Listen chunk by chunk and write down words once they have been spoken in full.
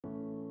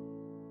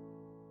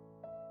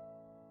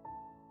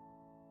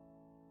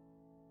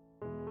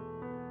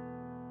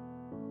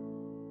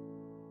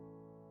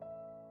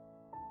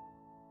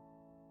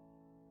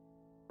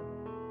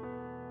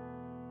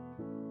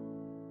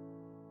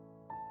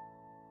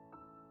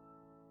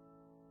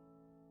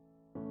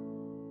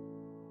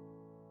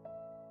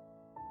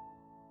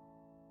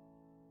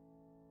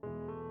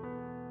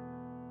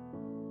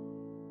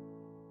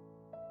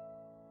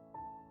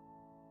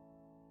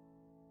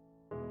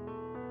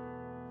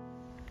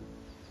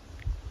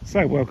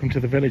So welcome to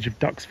the village of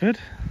Duxford.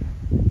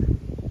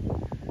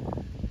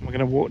 We're going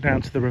to walk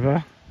down to the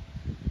river,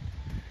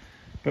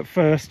 but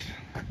first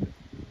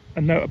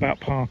a note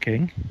about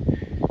parking.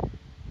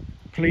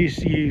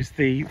 Please use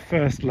the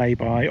first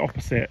lay-by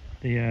opposite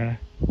the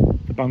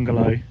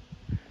bungalow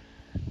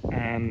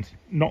and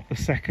not the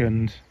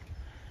second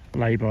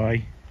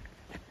lay-by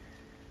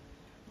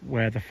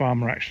where the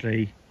farmer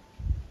actually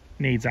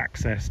needs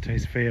access to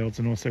his fields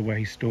and also where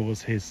he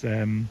stores his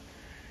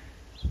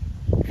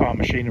farm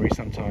machinery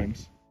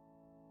sometimes.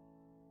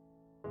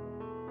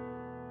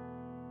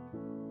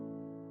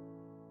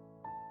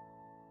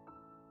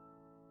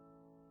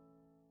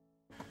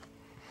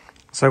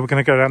 So we're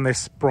going to go down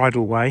this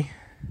bridle way,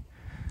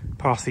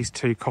 past these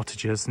two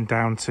cottages and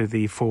down to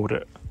the ford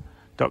at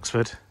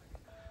Duxford.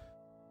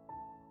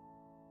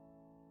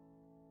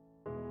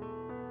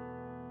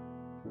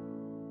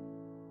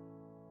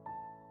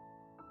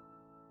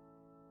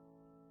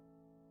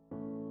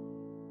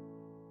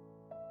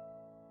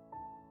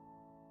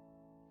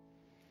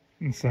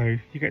 And so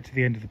you get to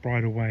the end of the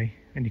bridle way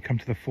and you come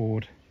to the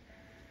ford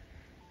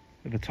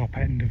at the top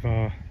end of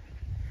our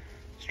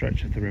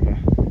stretch of the river.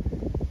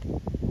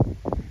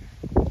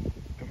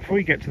 But before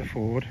you get to the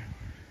ford,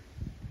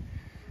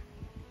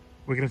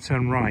 we're going to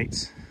turn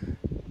right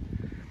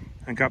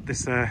and go up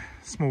this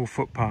small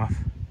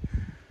footpath,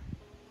 and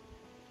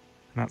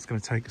that's going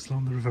to take us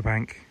along the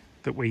riverbank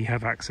that we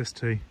have access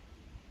to.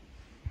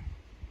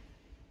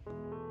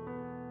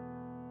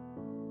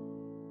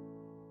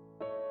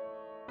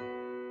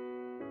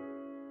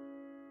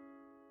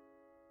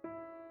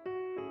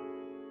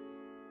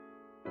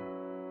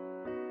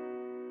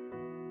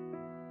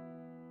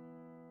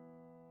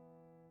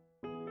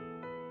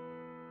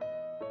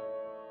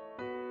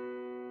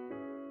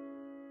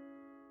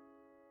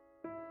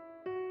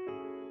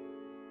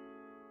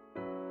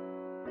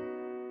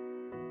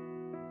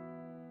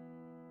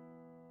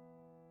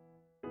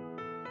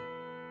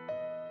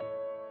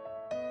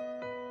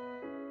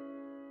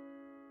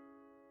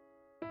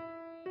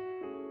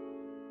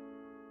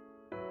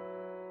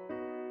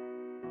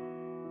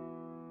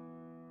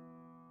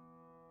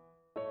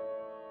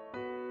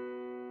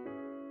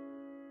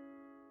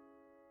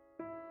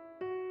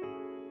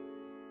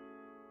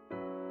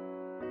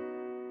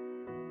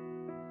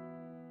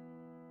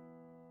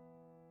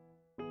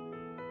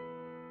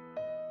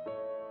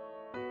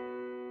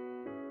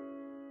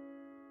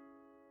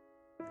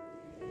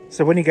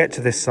 So when you get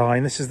to this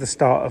sign, this is the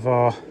start of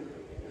our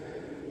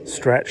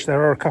stretch. There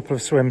are a couple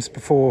of swims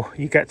before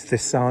you get to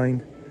this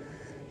sign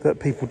that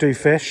people do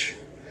fish.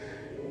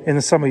 In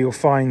the summer you'll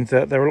find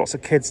that there are lots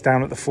of kids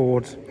down at the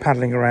ford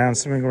paddling around,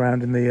 swimming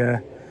around in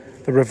the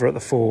river at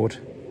the ford.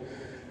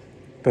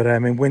 But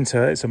in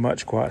winter it's a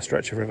much quieter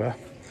stretch of river.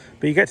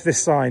 But you get to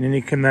this sign and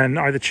you can then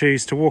either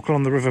choose to walk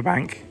along the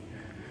riverbank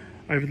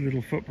over the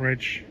little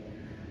footbridge,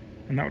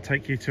 and that will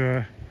take you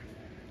to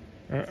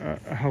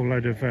a whole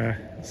load of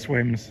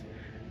swims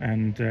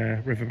and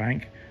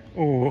riverbank,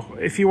 or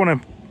if you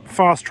want to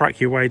fast track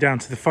your way down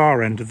to the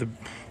far end of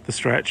the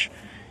stretch,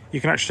 you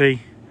can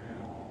actually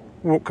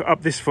walk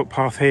up this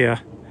footpath here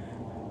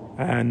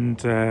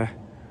and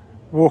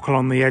walk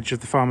along the edge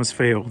of the farmers'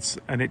 fields,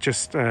 and it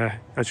just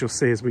as you'll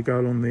see as we go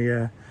along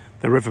the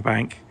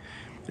riverbank,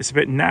 it's a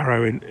bit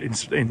narrow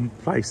in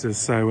places,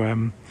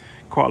 so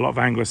quite a lot of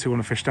anglers who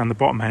want to fish down the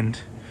bottom end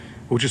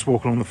will just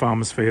walk along the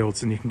farmers'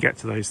 fields, and you can get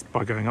to those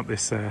by going up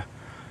this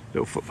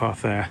little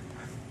footpath there.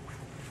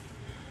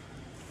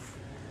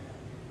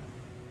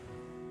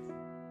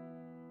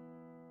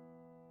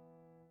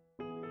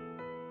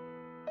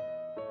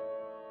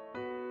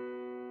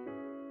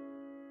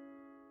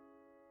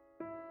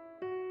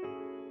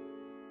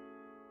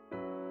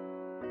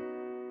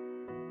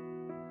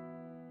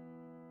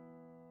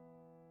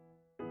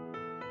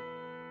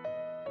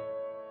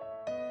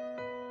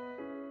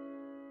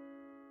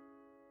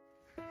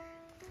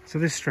 So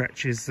this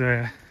stretch is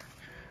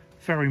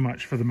very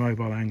much for the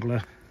mobile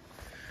angler.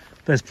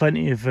 There's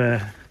plenty of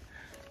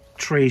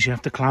trees you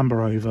have to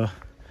clamber over.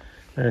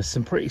 There's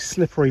some pretty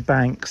slippery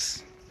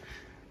banks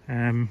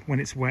when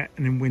it's wet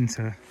and in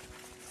winter.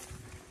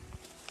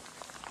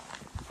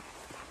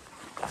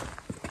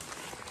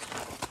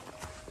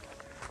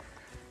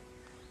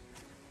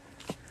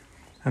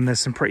 And there's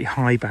some pretty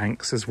high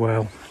banks as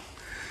well.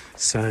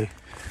 So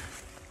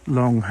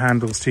long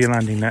handles to your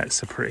landing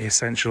nets are pretty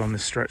essential on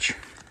this stretch.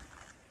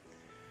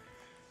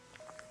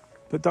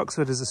 But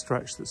Duxford is a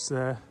stretch that's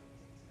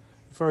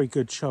very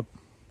good chub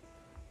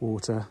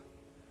water.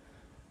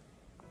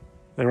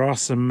 There are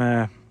some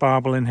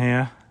barbel in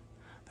here.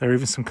 There are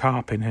even some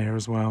carp in here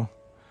as well.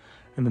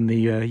 And then the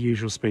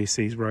usual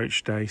species,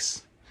 roach,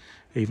 dace,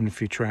 even a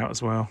few trout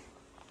as well.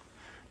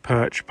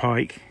 Perch,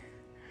 pike.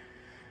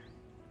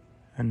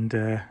 And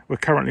we're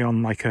currently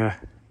on like a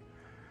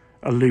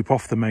loop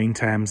off the main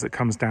Thames that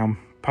comes down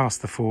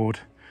past the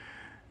ford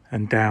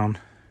and down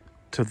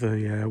to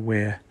the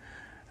weir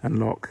and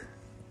lock.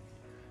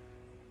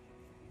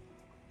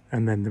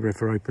 And then the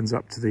river opens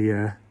up to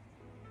the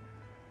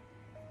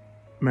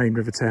main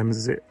River Thames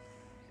as it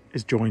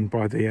is joined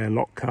by the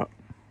lock cut.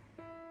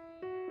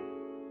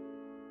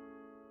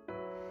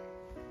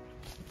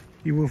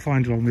 you will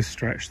find along this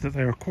stretch that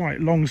there are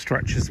quite long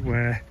stretches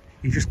where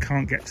you just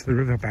can't get to the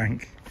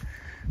riverbank.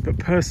 But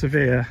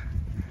persevere,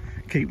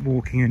 keep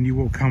walking, and you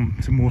will come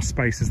to more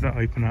spaces that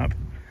open up.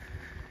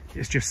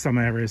 It's just some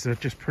areas are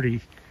just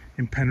pretty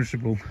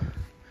impenetrable,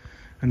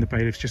 and the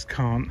bailiffs just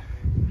can't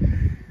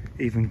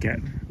even get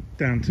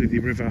down to the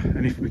river.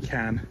 And if we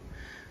can,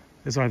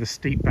 there's either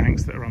steep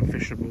banks that are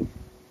unfishable,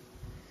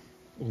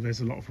 or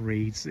there's a lot of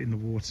reeds in the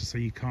water, so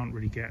you can't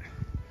really get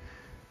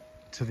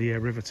to the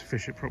river to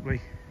fish it properly.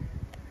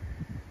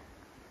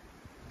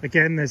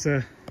 Again, there's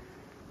a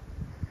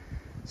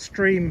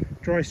stream,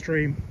 dry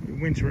stream. In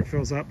winter it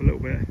fills up a little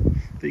bit,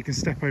 that you can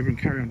step over and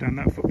carry on down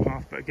that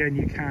footpath. But again,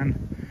 you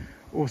can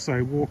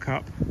also walk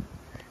up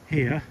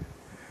here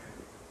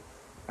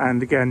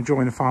and again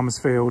join a farmer's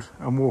field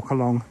and walk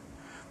along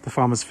the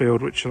farmer's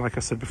field, which, like I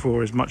said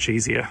before, is much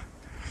easier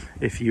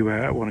if you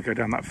want to go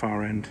down that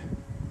far end.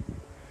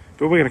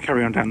 But we're going to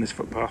carry on down this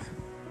footpath.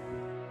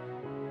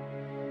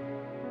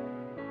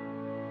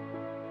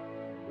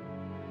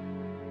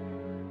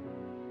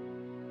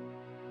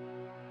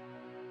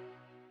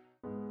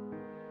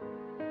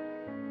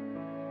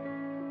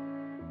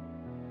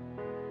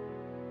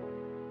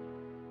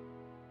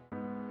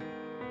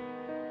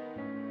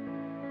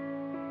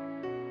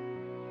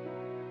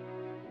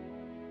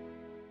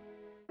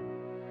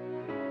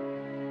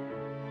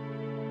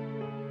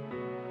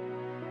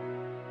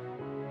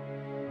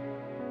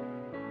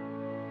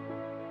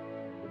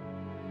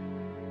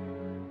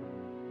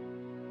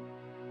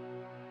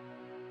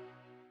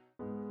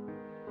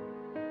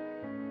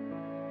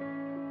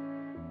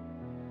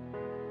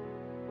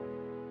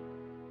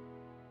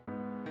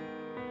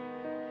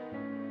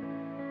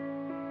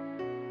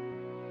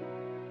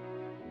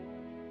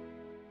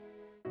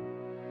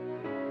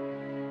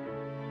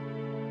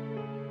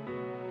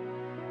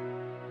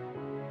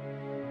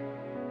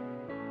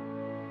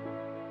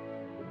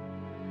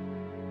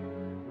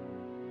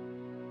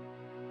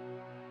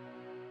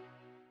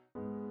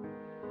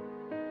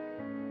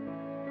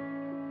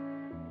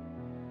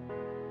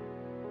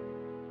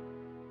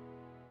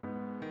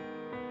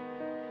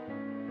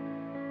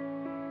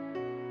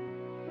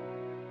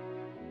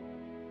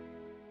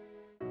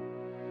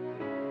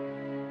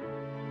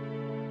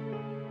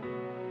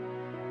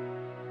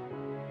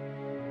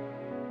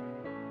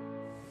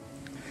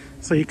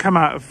 So you come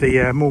out of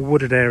the more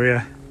wooded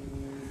area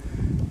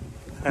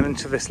and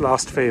into this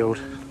last field,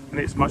 and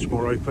it's much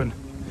more open,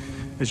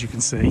 as you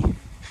can see.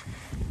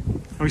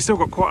 And we've still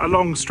got quite a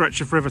long stretch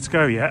of river to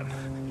go yet.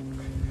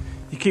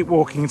 You keep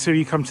walking until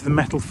you come to the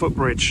metal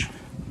footbridge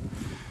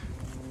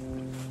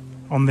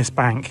on this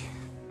bank.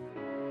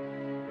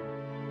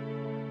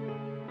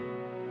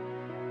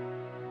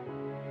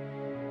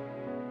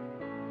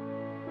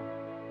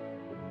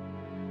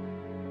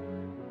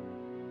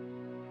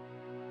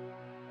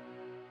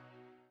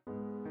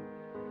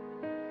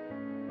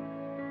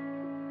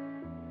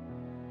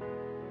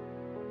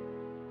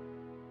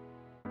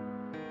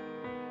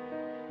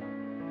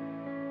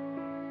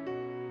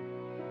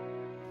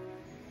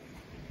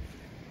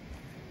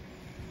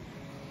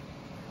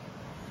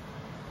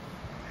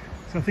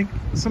 So I think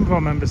some of our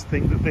members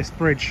think that this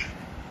bridge,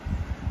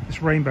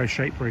 this rainbow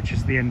shaped bridge,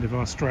 is the end of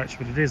our stretch,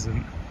 but it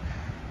isn't.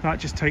 That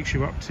just takes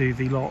you up to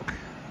the lock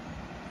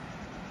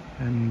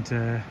and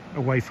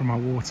away from our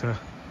water.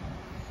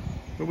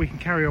 But we can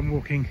carry on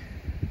walking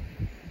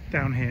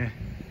down here,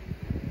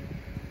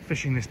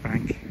 fishing this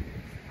bank.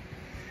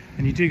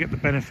 And you do get the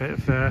benefit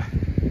of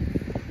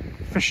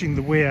fishing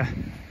the weir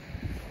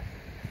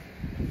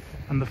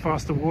and the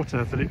faster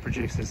water that it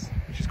produces,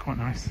 which is quite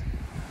nice.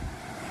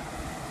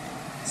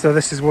 So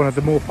this is one of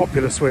the more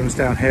popular swims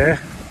down here.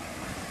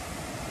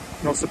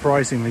 Not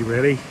surprisingly,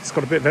 really. It's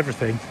got a bit of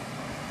everything.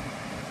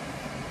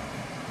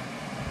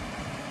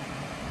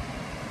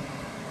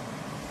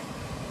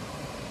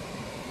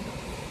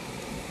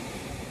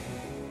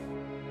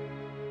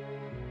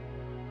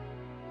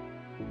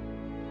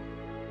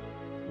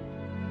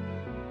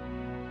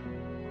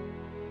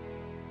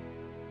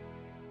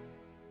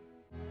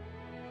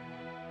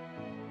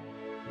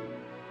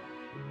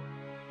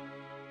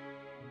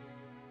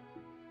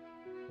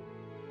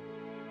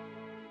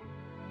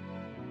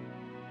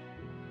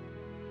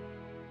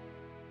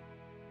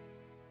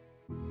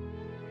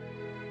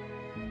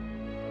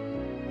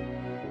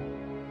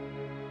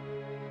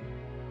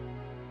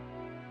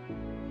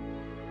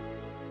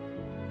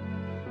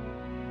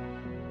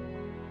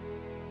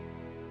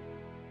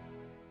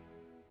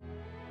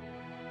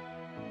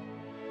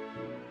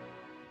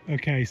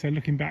 Okay, so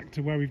looking back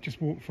to where we've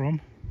just walked from,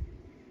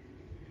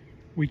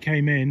 we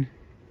came in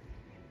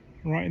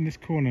right in this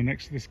corner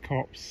next to this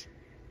copse,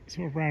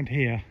 sort of around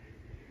here,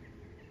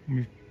 and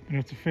we've been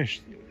able to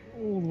fish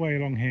all the way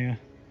along here,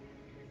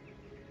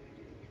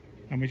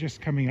 and we're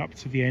just coming up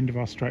to the end of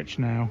our stretch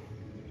now.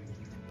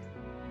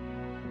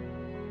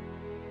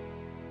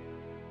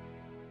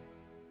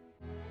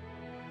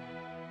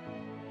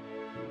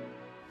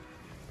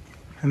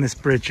 And this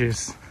bridge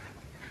is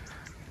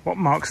what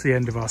marks the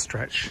end of our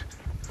stretch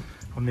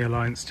on the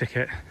Alliance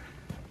ticket.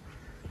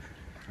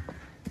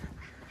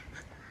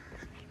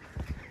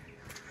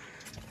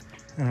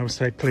 And I would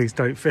say please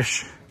don't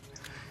fish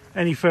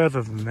any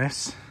further than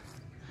this,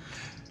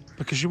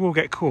 because you will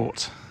get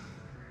caught.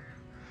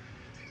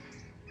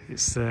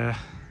 It's the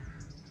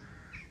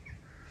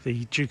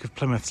Duke of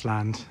Plymouth's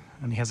land,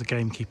 and he has a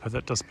gamekeeper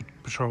that does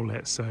patrol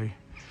it. So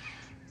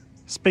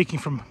speaking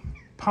from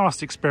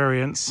past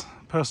experience,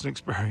 personal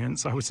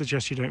experience, I would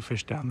suggest you don't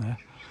fish down there.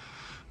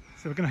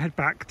 So we're going to head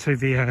back to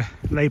the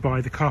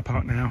layby, the car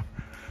park now,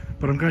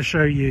 but I'm going to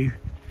show you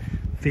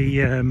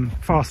the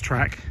fast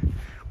track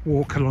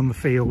walk along the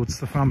fields,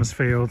 the farmers'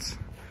 fields,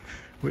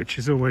 which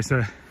is always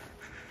a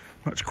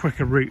much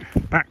quicker route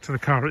back to the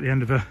car at the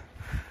end of a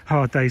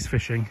hard day's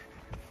fishing.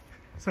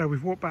 So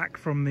we've walked back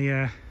from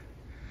the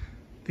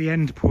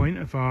end point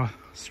of our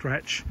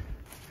stretch,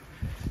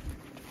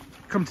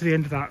 come to the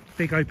end of that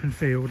big open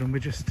field, and we're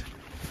just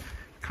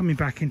coming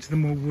back into the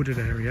more wooded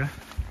area.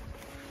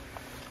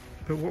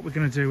 But what we're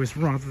going to do is,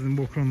 rather than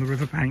walk along the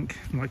riverbank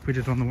like we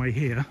did on the way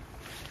here,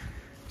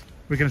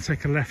 we're going to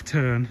take a left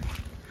turn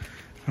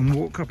and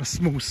walk up a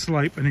small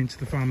slope and into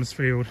the farmer's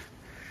field.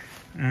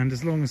 And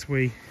as long as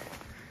we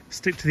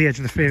stick to the edge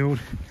of the field,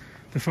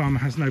 the farmer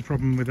has no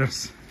problem with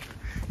us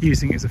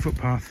using it as a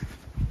footpath.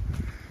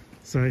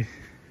 So you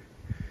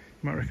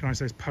might recognise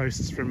those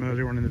posts from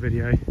earlier on in the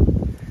video.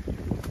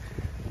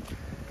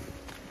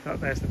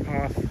 There's the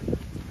path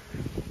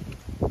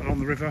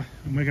along the river,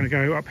 and we're going to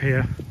go up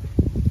here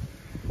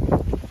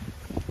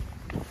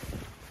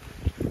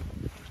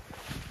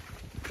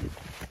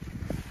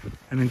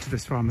and into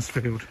this farmer's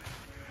field.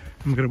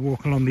 And we're going to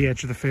walk along the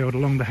edge of the field,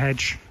 along the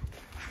hedge,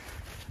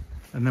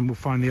 and then we'll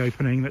find the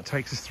opening that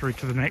takes us through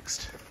to the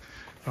next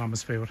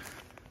farmer's field.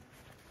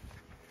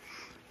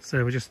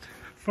 So we'll just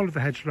follow the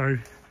hedgerow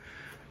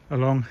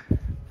along,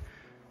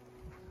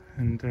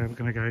 and we're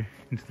going to go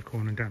into the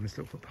corner and down this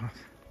little footpath.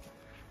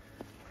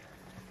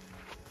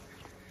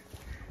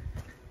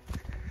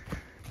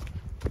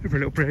 Over a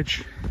little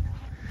bridge,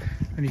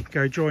 and you can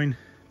go join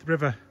the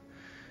river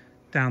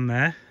down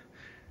there.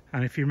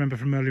 And if you remember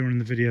from earlier on in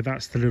the video,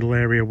 that's the little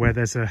area where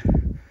there's a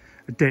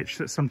ditch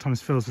that sometimes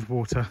fills with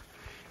water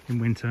in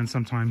winter, and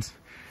sometimes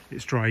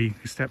it's dry. You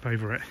can step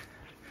over it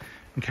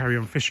and carry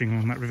on fishing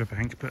on that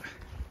riverbank. But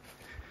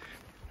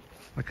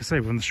like I say,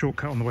 we're on the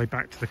shortcut on the way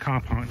back to the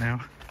car park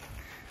now,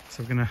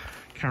 so we're going to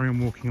carry on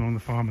walking along the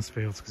farmers'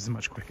 fields because it's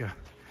much quicker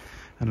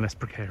and less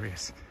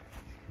precarious.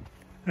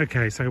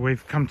 Okay, so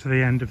we've come to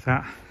the end of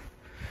that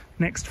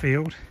next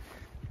field,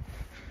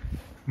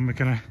 and we're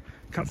going to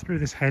cut through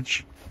this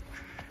hedge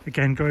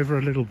again, go over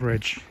a little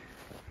bridge,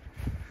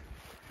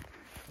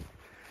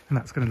 and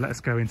that's going to let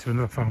us go into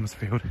another farmer's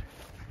field.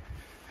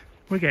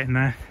 We're getting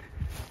there.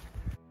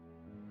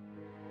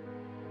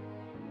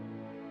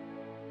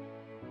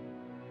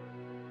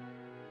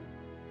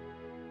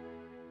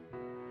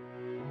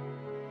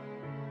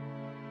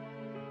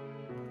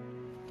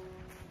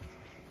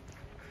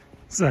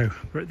 So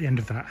we're at the end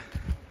of that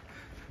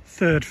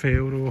third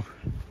field, or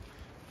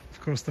of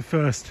course the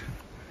first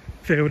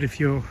field if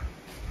you're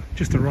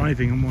just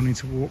arriving and wanting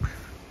to walk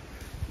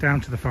down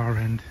to the far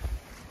end.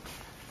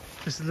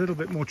 Just a little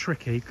bit more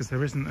tricky because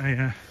there isn't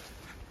a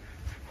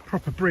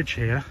proper bridge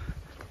here.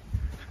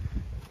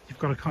 You've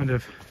got to kind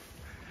of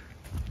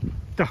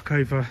duck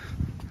over,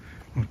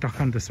 or duck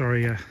under,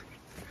 sorry, a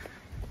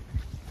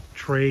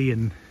tree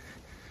and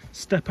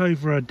step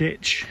over a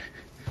ditch,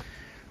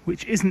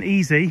 which isn't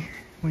easy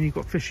when you've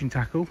got fishing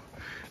tackle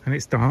and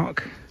it's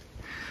dark.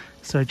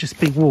 So just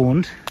be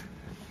warned.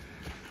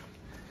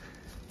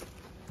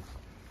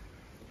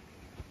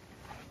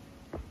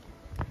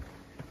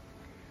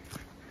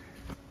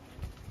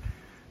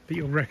 But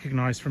you'll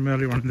recognise from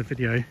earlier on in the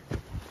video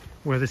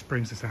where this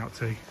brings us out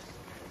to in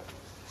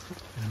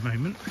a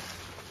moment.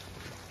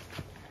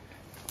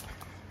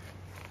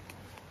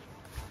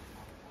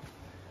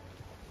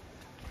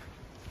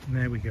 And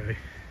there we go.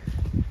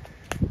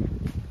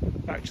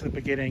 Back to the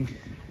beginning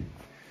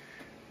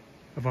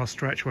of our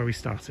stretch where we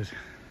started.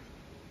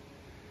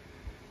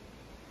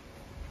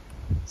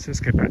 So let's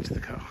go back to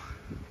the car.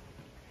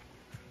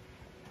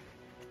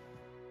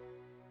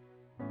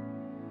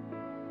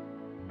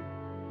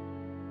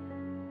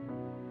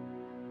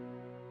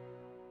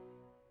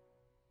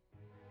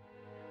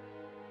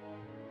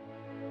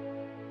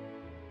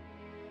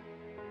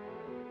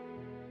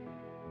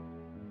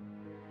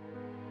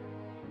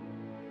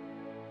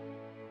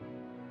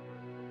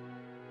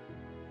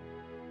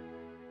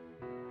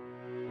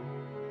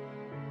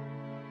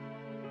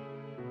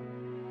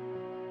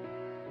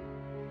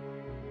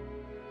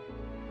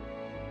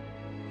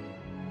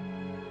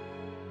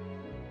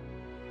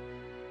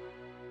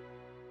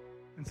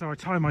 And so I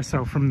tie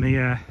myself from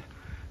the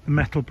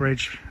metal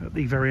bridge at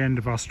the very end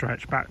of our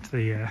stretch back to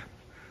the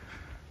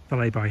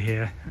layby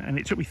here, and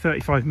it took me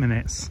 35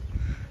 minutes.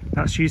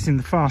 That's using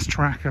the fast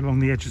track along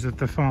the edges of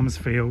the farmers'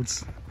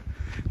 fields.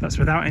 That's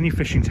without any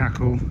fishing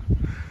tackle,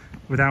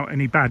 without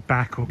any bad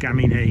back or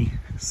gammy knee.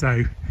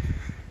 So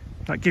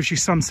that gives you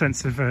some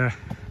sense of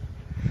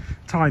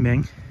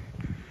timing.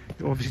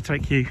 It'll obviously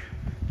take you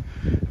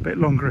a bit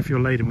longer if you're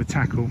laden with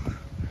tackle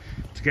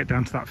to get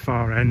down to that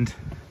far end.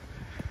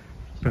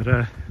 But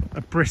a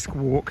brisk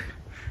walk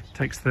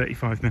takes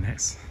 35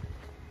 minutes.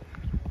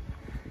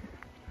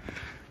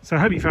 So I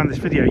hope you found this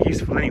video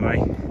useful anyway,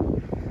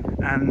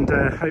 and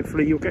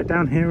hopefully you'll get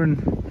down here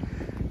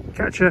and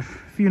catch a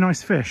few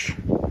nice fish.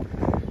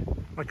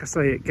 Like I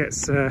say, it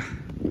gets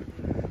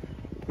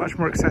much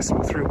more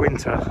accessible through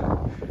winter,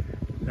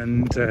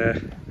 and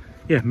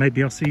yeah,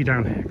 maybe I'll see you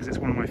down here because it's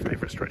one of my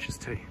favourite stretches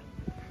too.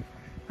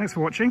 Thanks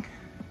for watching.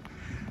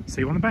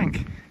 See you on the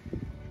bank.